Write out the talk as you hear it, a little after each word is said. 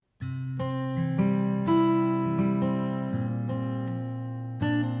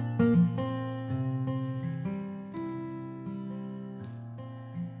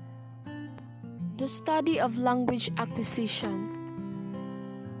study of language acquisition.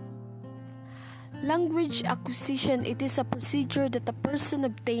 Language acquisition, it is a procedure that a person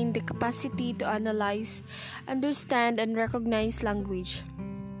obtains the capacity to analyze, understand, and recognize language.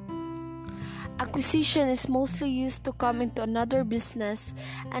 Acquisition is mostly used to come into another business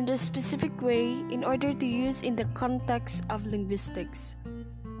and a specific way in order to use in the context of linguistics.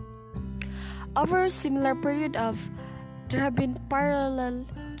 Over a similar period there have been parallel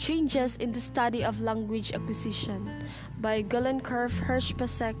changes in the study of language acquisition by Gollenkorf,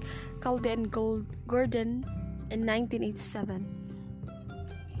 Hirsch-Pasek, Calde, and Gordon in 1987.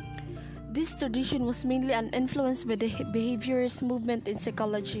 This tradition was mainly influenced by the behaviorist movement in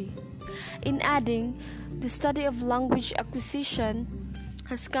psychology. In adding, the study of language acquisition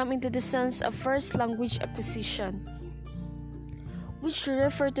has come into the sense of first language acquisition, which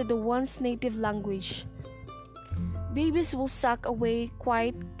refer to the one's native language. Babies will suck away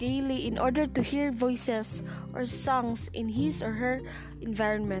quite gaily in order to hear voices or songs in his or her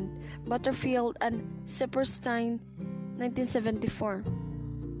environment. Butterfield and Saperstein, 1974.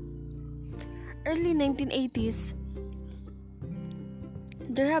 Early 1980s,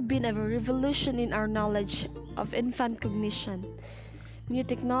 there have been a revolution in our knowledge of infant cognition. New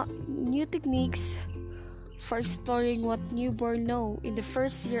techniques for exploring what newborn know in the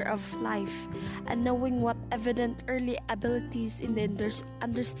first year of life and knowing what evident early abilities in the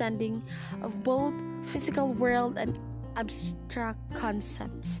understanding of both physical world and abstract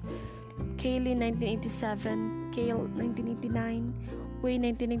concepts. Cayley, 1987, Kale, 1989, Way,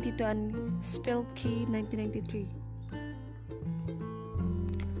 1992, and Spilkey, 1993.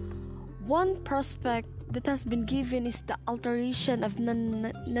 One prospect that has been given is the alteration of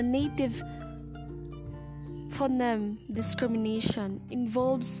non-native phoneme discrimination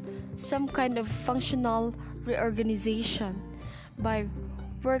involves some kind of functional reorganization by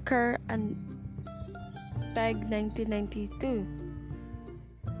Werker and Pegg, 1992.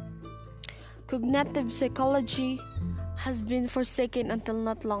 Cognitive psychology has been forsaken until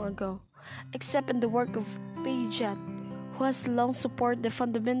not long ago, except in the work of Piaget, who has long supported the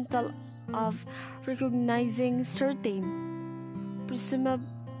fundamental of recognizing certain,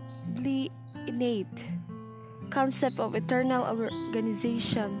 presumably innate, concept of eternal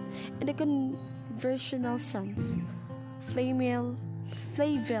organization in the conventional sense. Flavel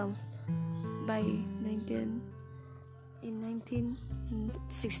by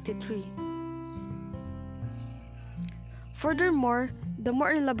 1963. Furthermore, the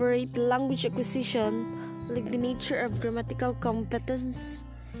more elaborate language acquisition, like the nature of grammatical competence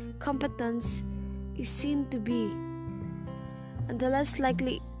is seen to be, and the less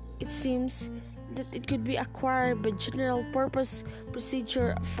likely it seems that it could be acquired by general purpose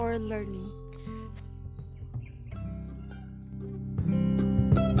procedure for learning.